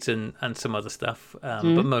Polaroids and some other stuff, but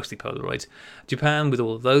mostly Polaroids. Japan with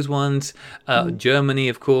all of those ones. Germany,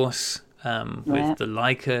 of course, with the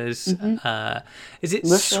Leicas. Is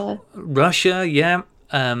it Russia? Yeah.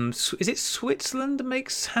 Is it Switzerland that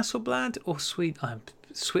makes Hasselblad or Sweden?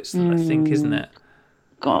 Switzerland, I think, isn't it?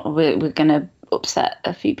 God, we're gonna upset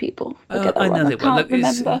a few people. I know they will. Look,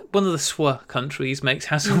 remember. One of the SWA countries makes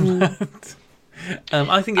Hasselblad.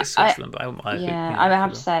 I think it's Switzerland, but I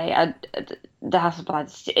have to say, the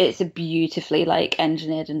Hasselblad, it's a beautifully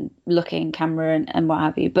engineered and looking camera and what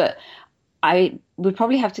have you. But I would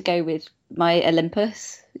probably have to go with my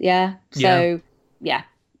Olympus. Yeah. So yeah.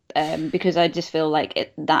 Because I just feel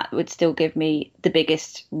like that would still give me the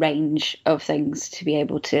biggest range of things to be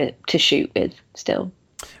able to shoot with still.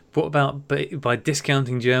 What about by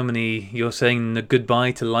discounting Germany, you're saying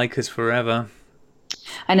goodbye to Leicas forever?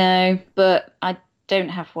 I know, but I don't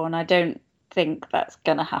have one. I don't think that's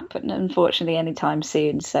going to happen, unfortunately, anytime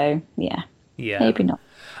soon. So, yeah. Maybe not.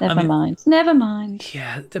 Never mind.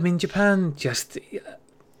 Yeah, I mean, Japan just...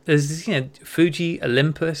 There's Fuji,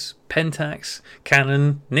 Olympus, Pentax,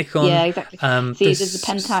 Canon, Nikon. Yeah, exactly. There's a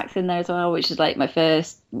Pentax in there as well, which is my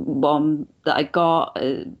first one that I got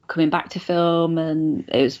coming back to film, and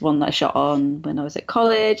it was one that I shot on when I was at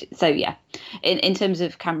college. So yeah, in terms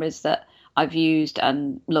of cameras that I've used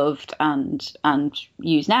and loved and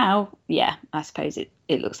use now, yeah, I suppose it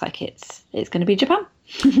looks like it's going to be Japan.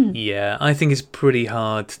 Yeah, I think it's pretty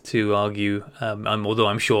hard to argue. Although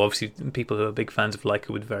I'm sure, obviously, people who are big fans of Leica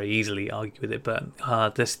would very easily argue with it.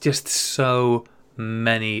 But there's just so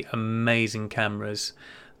many amazing cameras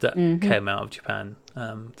that came out of Japan.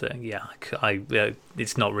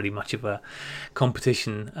 It's not really much of a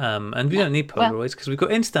competition, and we don't need Polaroids because we've got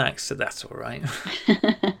Instax, so that's all right.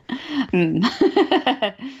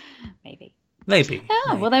 Maybe.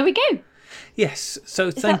 Oh, well, there we go. Yes, so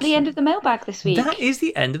Is that the end of the mailbag this week? That is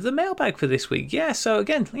the end of the mailbag for this week. Yeah, so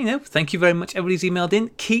again, thank you very much, everybody's emailed in.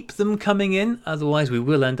 Keep them coming in, otherwise we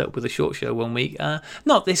will end up with a short show one week.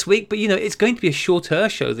 Not this week, but it's going to be a shorter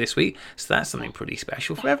show this week, so that's something pretty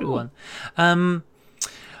special for everyone.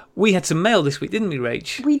 We had some mail this week, didn't we,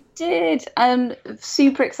 Rach? We did.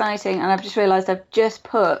 Super exciting, and I've just realised I've just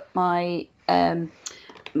put my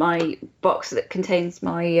my box that contains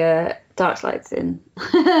my dark slides in,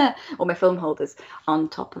 or my film holders on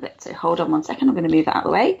top of it. So hold on one second, I'm going to move that out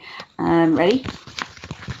of the way. Ready?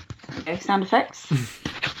 Okay, sound effects.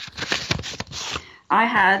 I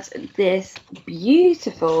had this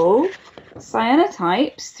beautiful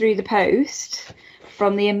cyanotypes through the post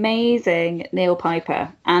from the amazing Neil Piper,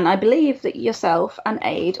 and I believe that yourself and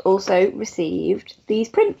Aid also received these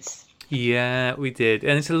prints. Yeah, we did.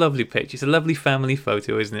 And it's a lovely picture. It's a lovely family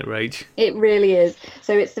photo, isn't it, Rach? It really is.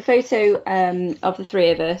 So it's the photo of the three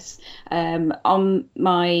of us on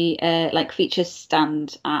my feature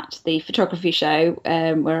stand at the photography show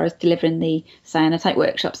where I was delivering the cyanotype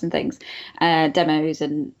workshops and things, demos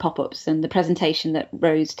and pop-ups, and the presentation that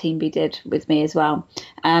Rose Teamby did with me as well.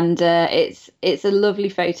 And it's a lovely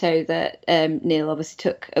photo that Neil obviously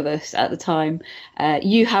took of us at the time.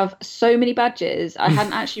 You have so many badges. I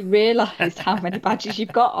hadn't actually realised how many badges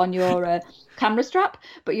you've got on your camera strap,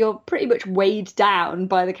 but you're pretty much weighed down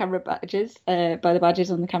by the camera badges, by the badges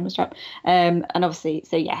on the camera strap. And obviously,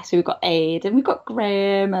 so we've got Aid and we've got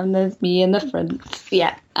Graham and there's me in the front.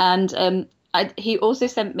 Yeah. And he also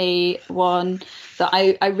sent me one that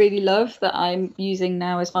I really love that I'm using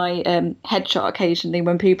now as my headshot occasionally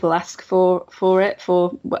when people ask for it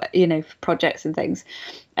for projects and things.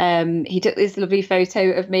 He took this lovely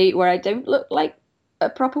photo of me where I don't look like a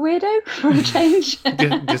proper weirdo for a change.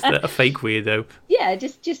 just a fake weirdo. Yeah,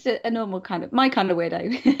 just a normal kind of, my kind of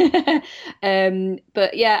weirdo.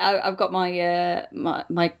 But yeah, I've got my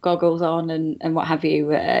my goggles on and what have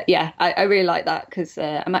you. I really like that because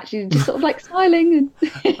I'm actually just sort of like smiling.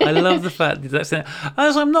 I love the fact that's it.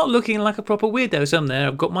 As I'm not looking like a proper weirdo, so I'm there.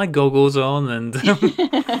 I've got my goggles on and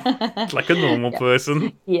like a normal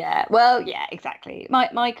person. Yeah, well, yeah, exactly.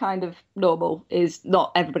 My kind of normal is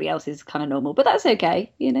not everybody else's kind of normal, but that's okay.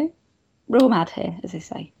 We're all mad here, as they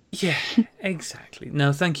say. Yeah, exactly.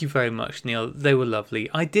 No, thank you very much, Neil. They were lovely.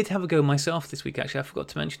 I did have a go myself this week, actually. I forgot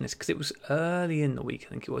to mention this because it was early in the week,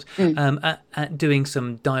 I think it was, at doing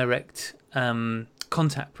some direct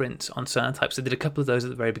contact prints on cyanotypes. I did a couple of those at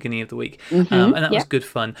the very beginning of the week, and that was good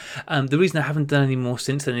fun. The reason I haven't done any more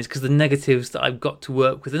since then is because the negatives that I've got to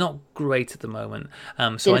work with are not great at the moment.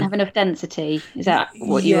 So didn't have enough density. Is that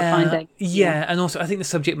what you were finding? Yeah, and also I think the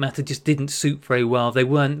subject matter just didn't suit very well. They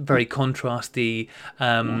weren't very contrasty.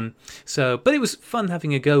 But it was fun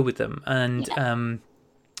having a go with them,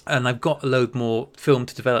 and I've got a load more film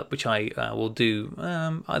to develop, which I will do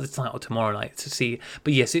either tonight or tomorrow night to see.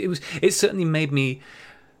 But yes, it certainly made me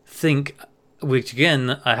think, which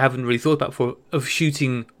again I haven't really thought about before, of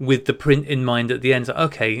shooting with the print in mind at the end. So,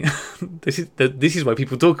 okay, this is why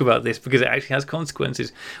people talk about this, because it actually has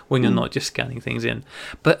consequences when you're not just scanning things in.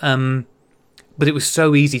 But it was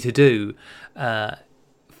so easy to do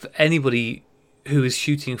for anybody who is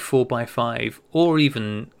shooting 4x5 or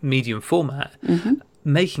even medium format.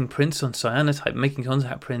 Making prints on cyanotype, making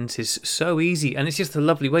contact prints is so easy, and it's just a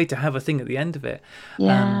lovely way to have a thing at the end of it.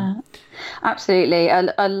 Yeah, absolutely.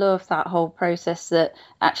 I love that whole process that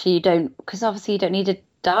actually you don't, because obviously you don't need a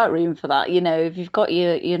dark room for that. If you've got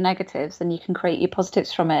your negatives, then you can create your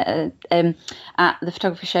positives from it. At the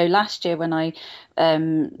photography show last year, when I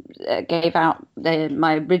gave out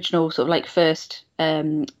my original sort of like first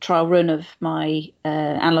trial run of my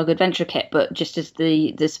analog adventure kit, but just as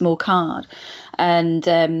the small card, and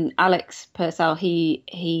Alex Purcell, he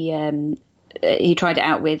tried it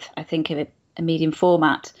out with, I think, a medium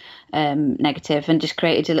format negative, and just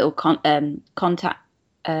created a little contact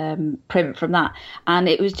print from that, and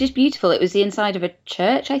it was just beautiful. It was the inside of a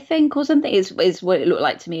church, I think, or something, is what it looked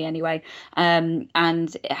like to me anyway, and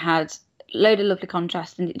it had a load of lovely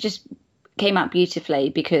contrast, and it just came out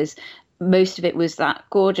beautifully because most of it was that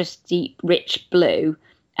gorgeous deep rich blue,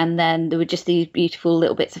 and then there were just these beautiful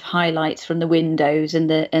little bits of highlights from the windows and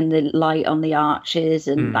the light on the arches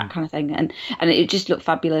and that kind of thing, and it just looked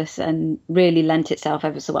fabulous and really lent itself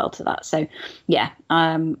ever so well to that. So yeah,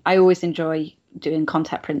 I always enjoy doing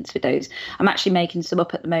contact prints with those. I'm actually making some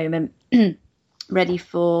up at the moment ready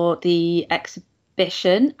for the exhibition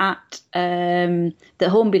exhibition at the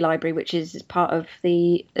Hornby Library, which is part of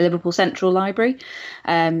the Liverpool Central Library.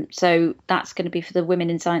 So that's going to be for the Women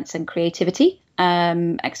in Science and Creativity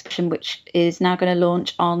exhibition, which is now going to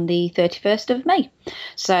launch on the 31st of May.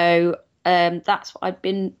 So that's what I've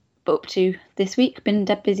been up to this week. Been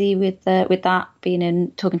dead busy with that, being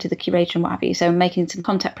in talking to the curator and what have you. So I'm making some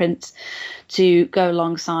contact prints to go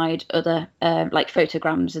alongside other like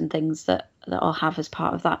photograms and things that I'll have as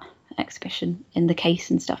part of that exhibition in the case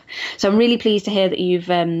and stuff. So I'm really pleased to hear that you've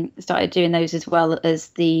started doing those, as well as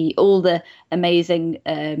all the amazing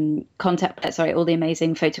all the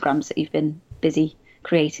amazing photograms that you've been busy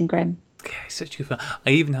creating, Graham. Okay, such good fun.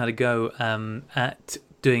 I even had a go at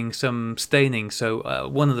doing some staining. So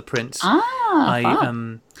one of the prints,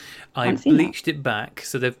 I bleached it back.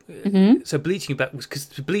 So so bleaching it back was because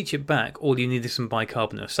to bleach it back, all you need is some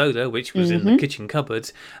bicarbonate of soda, which was in the kitchen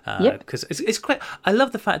cupboards. Because it's great. I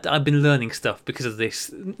love the fact that I've been learning stuff because of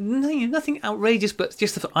this. Nothing outrageous, but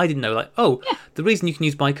just the I didn't know. Like, the reason you can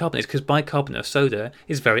use bicarbonate is because bicarbonate of soda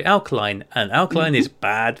is very alkaline, and alkaline is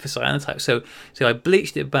bad for cyanotype. So I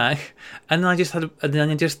bleached it back, and then I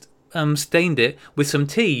just stained it with some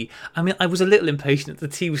tea. I mean, I was a little impatient. The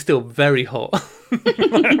tea was still very hot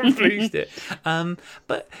when I bleached it.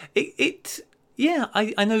 But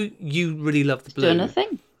I know you really love the blue. Doing a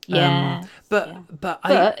thing. Yeah. But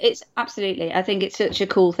it's absolutely, I think it's such a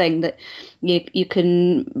cool thing that you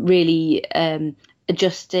can really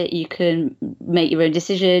adjust it. You can make your own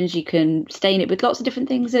decisions. You can stain it with lots of different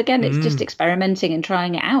things. Again, it's just experimenting and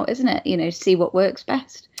trying it out, isn't it? See what works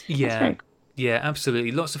best. Yeah. Yeah,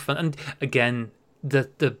 absolutely. Lots of fun. And again,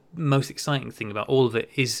 the most exciting thing about all of it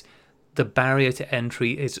is the barrier to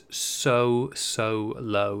entry is so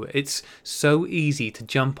low. It's so easy to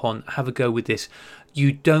jump on, have a go with this.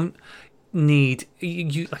 You don't need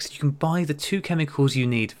like I said, you can buy the 2 chemicals you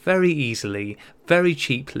need very easily, very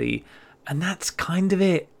cheaply, and that's kind of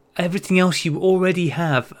it. Everything else you already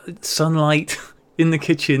have. Sunlight in the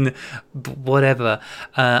kitchen, whatever,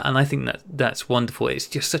 and I think that's wonderful. It's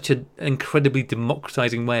just such an incredibly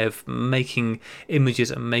democratizing way of making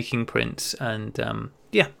images and making prints, and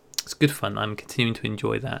it's good fun. I'm continuing to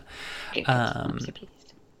enjoy that. I'm so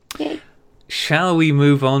pleased. Yay. Shall we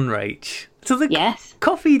move on, Rach, to the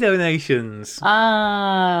coffee donations?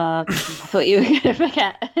 I thought you were going to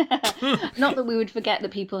forget. Not that we would forget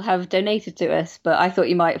that people have donated to us, but I thought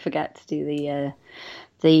you might forget to do the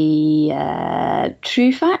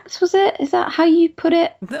true facts, was it? Is that how you put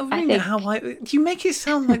it? You make it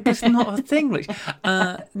sound like that's not a thing, Rich.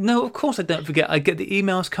 No, of course I don't forget. I get the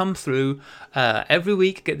emails come through every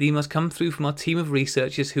week. I get the emails come through from our team of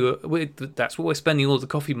researchers that's what we're spending all the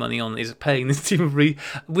coffee money on, is paying this team of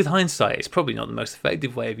with hindsight, it's probably not the most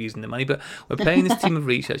effective way of using the money, but we're paying this team of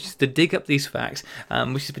researchers to dig up these facts,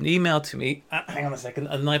 which has been emailed to me. Hang on a second,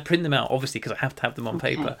 and I print them out, obviously, because I have to have them on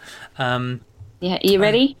paper. Yeah, are you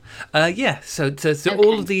ready? So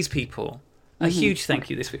all of these people, a huge thank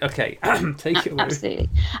you this week. Okay, take it away. Absolutely.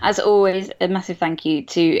 As always, a massive thank you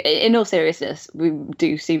in all seriousness, we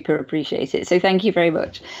do super appreciate it. So thank you very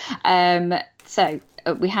much. So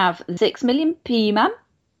we have 6 million P man,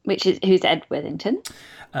 who's Ed Worthington.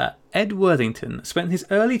 Ed Worthington spent his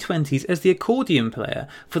early 20s as the accordion player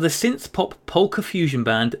for the synth-pop polka fusion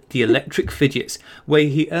band The Electric Fidgets, where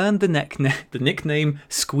he earned the nickname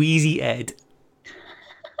Squeezy Ed.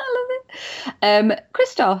 I love it.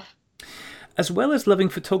 Christoph. As well as loving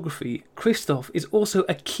photography, Christoph is also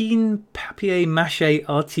a keen papier-mâché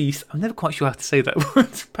artiste. I'm never quite sure how to say that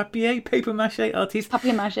word. Papier-mâché artiste?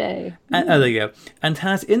 Papier-mâché. There you go. And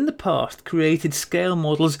has in the past created scale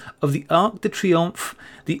models of the Arc de Triomphe,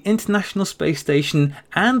 the International Space Station,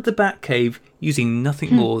 and the Batcave using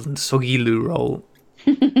nothing more than soggy loo roll.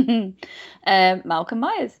 Malcolm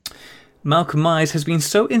Myers. Malcolm Myers has been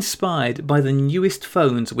so inspired by the newest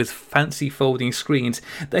phones with fancy folding screens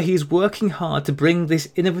that he is working hard to bring this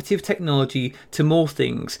innovative technology to more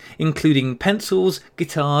things, including pencils,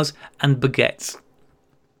 guitars, and baguettes.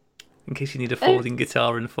 In case you need a folding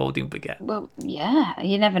guitar and a folding baguette. Well, yeah,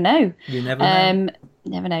 you never know. You never know.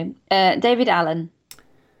 Never know. David Allen.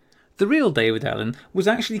 The real David Allen was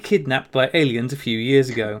actually kidnapped by aliens a few years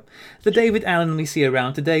ago. The David Allen we see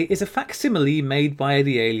around today is a facsimile made by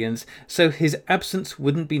the aliens, so his absence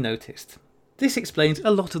wouldn't be noticed. This explains a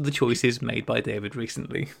lot of the choices made by David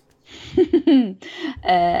recently.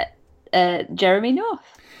 Jeremy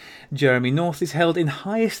North. Jeremy North is held in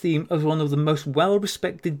high esteem as one of the most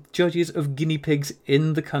well-respected judges of guinea pigs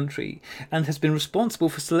in the country, and has been responsible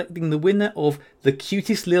for selecting the winner of the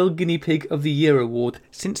Cutest Lil Guinea Pig of the Year award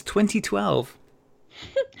since 2012.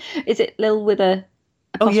 Is it Lil with a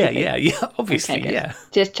Oh yeah, Apostrophe. yeah. Obviously, Okay, good. yeah.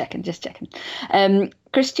 Just checking, just checking.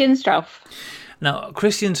 Christian Strauff. Now,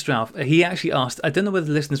 Christian Strauff, he actually asked, I don't know whether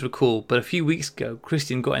the listeners recall, but a few weeks ago,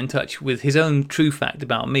 Christian got in touch with his own true fact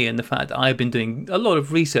about me and the fact that I've been doing a lot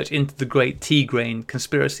of research into the Great Tea Grain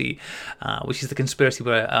Conspiracy, which is the conspiracy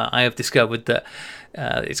where I have discovered that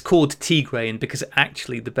it's called tea grain because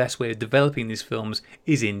actually the best way of developing these films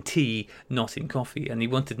is in tea, not in coffee. And he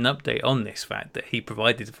wanted an update on this fact that he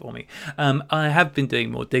provided for me. I have been doing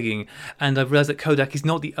more digging, and I've realised that Kodak is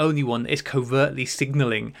not the only one that is covertly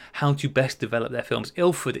signalling how to best develop their films.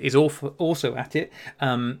 Ilford is also at it.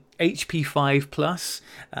 HP5 Plus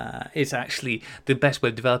is actually the best way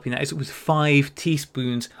of developing that. Is with 5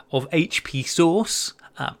 teaspoons of HP sauce.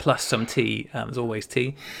 Plus some tea, there's always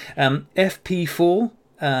tea. FP4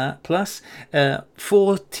 plus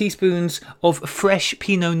 4 teaspoons of fresh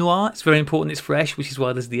Pinot Noir. It's very important it's fresh, which is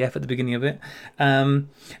why there's the F at the beginning of it. And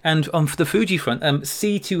on the Fuji front,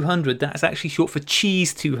 C200, that's actually short for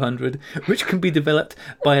Cheese 200, which can be developed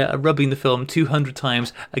by rubbing the film 200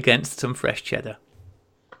 times against some fresh cheddar.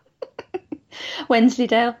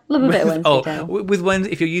 Wensleydale. Love a bit of Wensleydale. With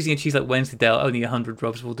if you're using a cheese like Wensleydale, only 100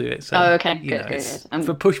 rubs will do it. So, okay, good.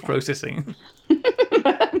 For push processing.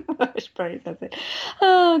 Push processing.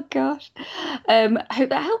 Oh gosh. I hope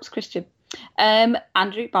that helps, Christian.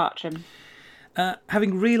 Andrew Bartram.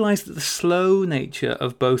 Having realised that the slow nature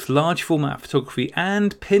of both large format photography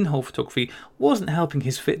and pinhole photography wasn't helping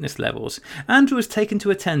his fitness levels, Andrew was taken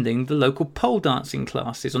to attending the local pole dancing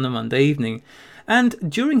classes on a Monday evening.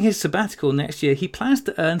 And during his sabbatical next year, he plans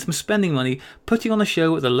to earn some spending money putting on a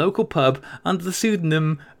show at the local pub under the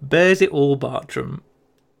pseudonym Bears It All Bartram.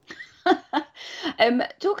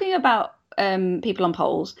 Talking about people on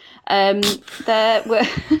poles, there were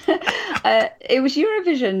it was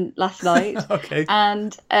Eurovision last night. Okay.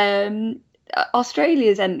 And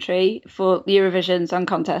Australia's entry for the Eurovision Song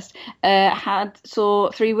Contest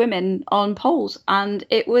saw 3 women on poles, and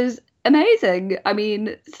it was amazing. I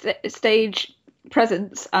mean, stage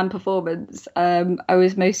presence and performance. I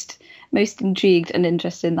was most intrigued and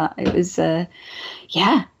interested in that. It was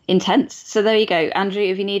intense. So there you go, Andrew.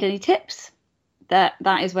 If you need any tips, that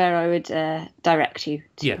is where I would direct you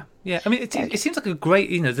to. Yeah. I mean, it seems like a great.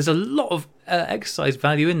 There's a lot of exercise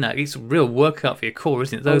value in that. It's a real workout for your core,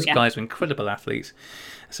 isn't it? Those guys are incredible athletes.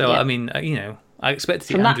 So I mean, I expect to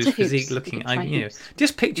see Andrew's physique looking.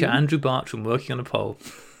 Just picture Andrew Bartram working on a pole.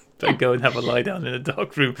 Don't go and have a lie down in a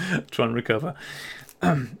dark room, try and recover.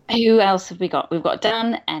 Who else have we got? We've got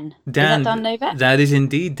Dan N. Is that Dan Novak? That is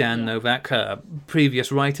indeed Dan Novak,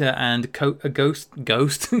 previous writer and a ghost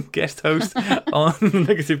guest host on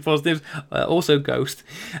Negative Positives, also ghost.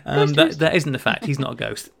 That isn't a fact. He's not a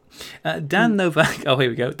ghost. Dan Novak, here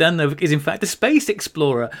we go. Dan Novak is in fact a space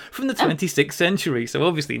explorer from the 26th century, so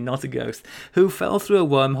obviously not a ghost, who fell through a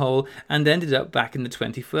wormhole and ended up back in the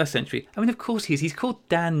 21st century. I mean, of course he is. He's called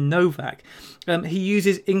Dan Novak. He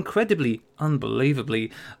uses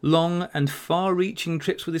unbelievably long and far-reaching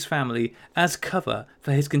trips with his family as cover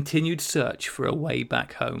for his continued search for a way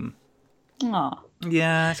back home. Aww.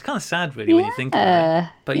 Yeah, it's kind of sad, really, when you think about it.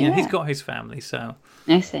 But he's got his family, so.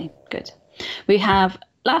 I see. Good. We have,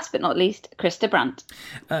 last but not least, Krista Brandt.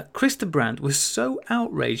 Krista Brandt was so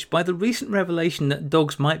outraged by the recent revelation that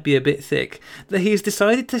dogs might be a bit thick that he has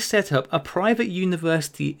decided to set up a private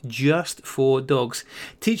university just for dogs,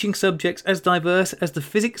 teaching subjects as diverse as the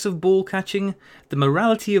physics of ball catching, the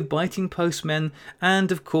morality of biting postmen,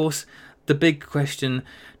 and, of course, the big question,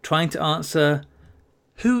 trying to answer,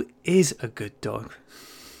 who is a good dog?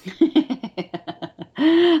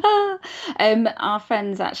 Our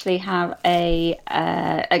friends actually have a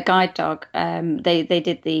guide dog. They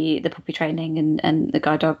did the puppy training and the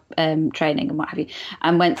guide dog training and what have you,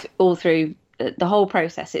 and went all through the whole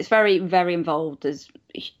process. It's very, very involved. There's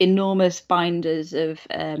enormous binders of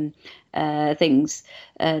things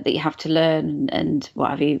that you have to learn and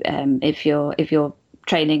what have you. If you're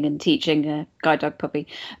training and teaching a guide dog puppy,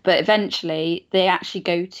 but eventually they actually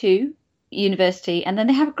go to university and then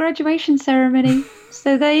they have a graduation ceremony.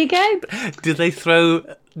 So there you go. Do they throw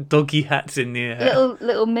doggy hats in the air?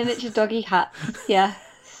 Little miniature doggy hats. Yeah,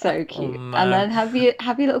 so cute. And then have your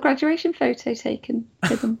little graduation photo taken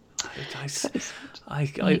with them.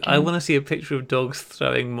 I want to see a picture of dogs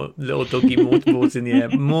throwing little doggy mortarboards in the air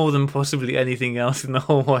more than possibly anything else in the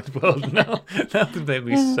whole wide world now. That would make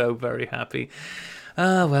me so very happy.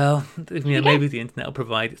 Well, maybe the internet will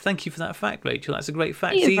provide it. Thank you for that fact, Rachel. That's a great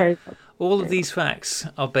fact. See, all of these facts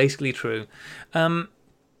are basically true.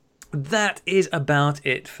 That is about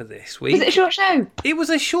it for this week. Was it a short show? It was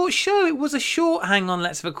a short show. It was a short... Hang on,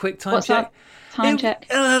 let's have a quick time check. Time check.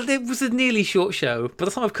 It was a nearly short show. By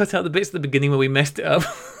the time I've cut out the bits at the beginning where we messed it up,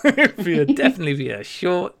 definitely be a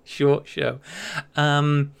short show.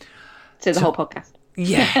 So the whole podcast.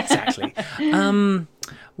 Yeah, exactly.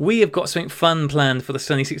 We have got something fun planned for the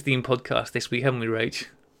Sunny 16 podcast this week, haven't we, Rach?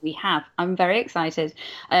 We have. I'm very excited.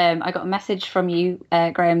 I got a message from you,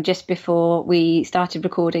 Graham, just before we started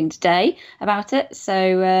recording today about it.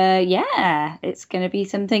 So, yeah, it's going to be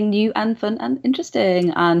something new and fun and interesting.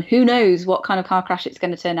 And who knows what kind of car crash it's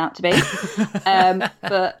going to turn out to be.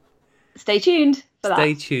 But stay tuned.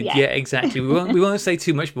 Stay tuned. Yeah, exactly. We won't say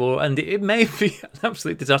too much more, and it may be an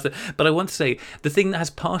absolute disaster. But I want to say the thing that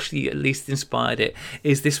has partially, at least, inspired it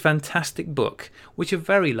is this fantastic book, which a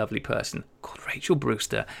very lovely person called Rachel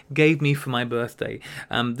Brewster gave me for my birthday.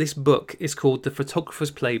 This book is called The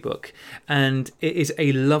Photographer's Playbook, and it is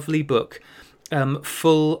a lovely book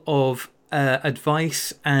full of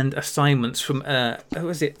advice and assignments from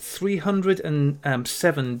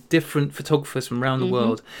 307 different photographers from around the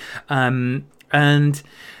world. And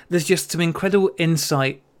there's just some incredible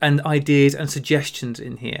insight and ideas and suggestions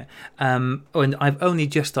in here. And I've only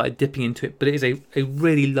just started dipping into it, but it is a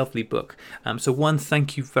really lovely book. So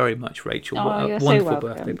thank you very much, Rachel. What a wonderful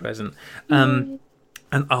birthday present. And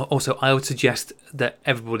also, I would suggest that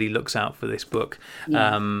everybody looks out for this book,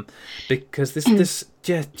 because there's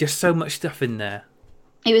just so much stuff in there.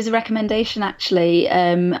 It was a recommendation, actually,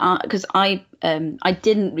 because I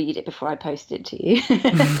didn't read it before I posted it to you.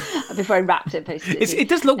 Before I wrapped it and posted it to you. It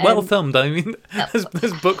does look well thumbed. I mean,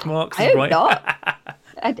 there's bookmarks. I hope right. not.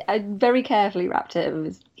 I very carefully wrapped it. It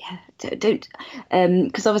was, don't.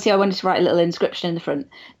 Because obviously I wanted to write a little inscription in the front.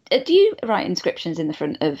 Do you write inscriptions in the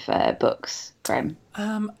front of books, Graham?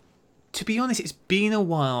 To be honest, it's been a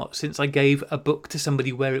while since I gave a book to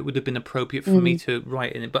somebody where it would have been appropriate for me to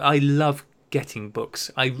write in it. But I love getting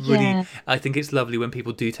books. I think it's lovely when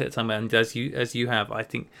people do take time, and as you have, I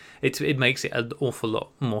think it makes it an awful lot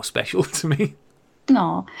more special to me.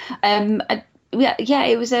 No,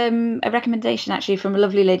 it was a recommendation actually from a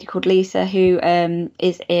lovely lady called Lisa, who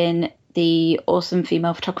is in the Awesome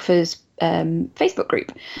Female Photographers Facebook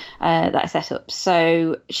group that I set up.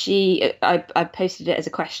 So I posted it as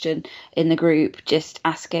a question in the group, just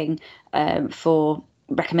asking for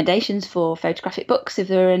recommendations for photographic books, if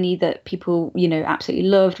there are any that people absolutely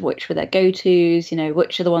loved, which were their go-tos,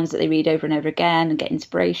 which are the ones that they read over and over again and get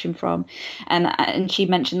inspiration from, and she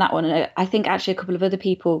mentioned that one, and I think actually a couple of other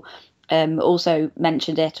people also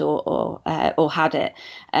mentioned it or had it,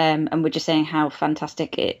 and were just saying how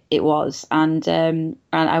fantastic it was, and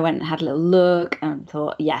I went and had a little look and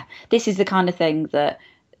thought, yeah, this is the kind of thing that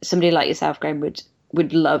somebody like yourself, Graham, would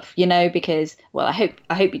love, because, well, I hope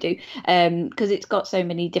you do, because it's got so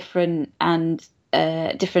many different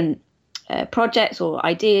projects or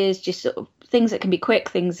ideas, just sort of things that can be quick,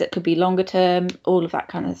 things that could be longer term, all of that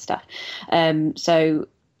kind of stuff. So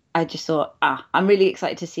I just thought, I'm really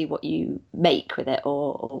excited to see what you make with it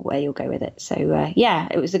or where you'll go with it. So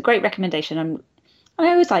it was a great recommendation. I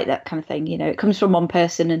always like that kind of thing. It comes from one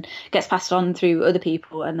person and gets passed on through other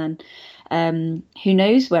people, and then who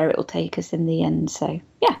knows where it will take us in the end. So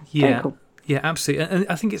very cool. Yeah, absolutely. And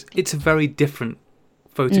I think it's a very different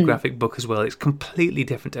photographic book as well. It's completely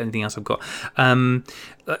different to anything else I've got.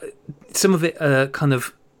 Some of it kind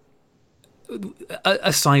of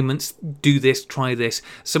assignments, do this, try this.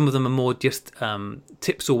 Some of them are more just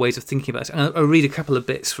tips or ways of thinking about it. And I'll read a couple of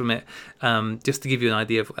bits from it just to give you an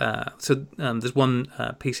idea of. There's one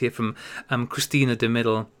piece here from Christina de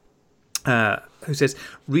Middle, who says,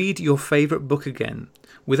 read your favourite book again.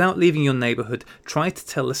 Without leaving your neighbourhood, try to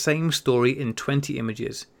tell the same story in 20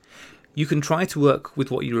 images. You can try to work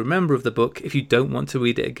with what you remember of the book if you don't want to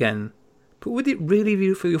read it again. But would it really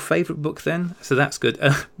be for your favourite book then? So that's good.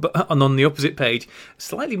 And on the opposite page,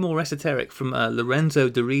 slightly more esoteric, from Lorenzo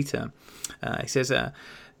de Rita. He says,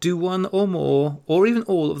 do one or more, or even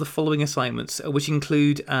all of the following assignments, which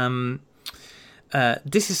include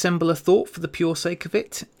disassemble a thought for the pure sake of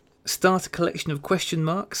it, start a collection of question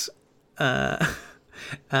marks,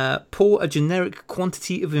 pour a generic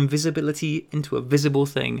quantity of invisibility into a visible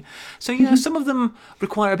thing. So, some of them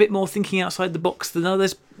require a bit more thinking outside the box than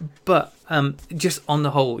others, but just on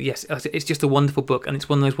the whole, yes, it's just a wonderful book, and it's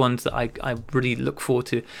one of those ones that I really look forward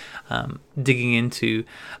to digging into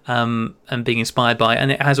and being inspired by,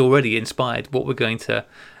 and it has already inspired what we're going to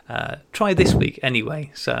try this week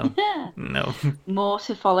anyway. So no. More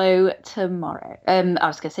to follow tomorrow. I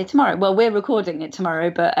was going to say tomorrow. Well, we're recording it tomorrow,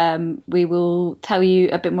 but we will tell you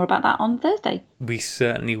a bit more about that on Thursday. We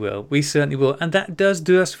certainly will. And that does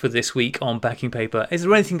do us for this week on Backing Paper. Is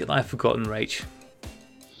there anything that I've forgotten, Rach?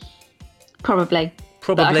 Probably.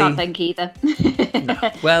 probably. But I can't think either.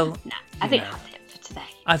 No. Well, no, I think that's it for today.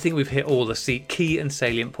 I think we've hit all the key and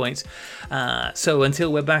salient points. So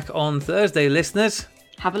until we're back on Thursday, listeners,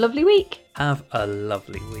 Have a lovely week. have a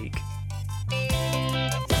lovely week.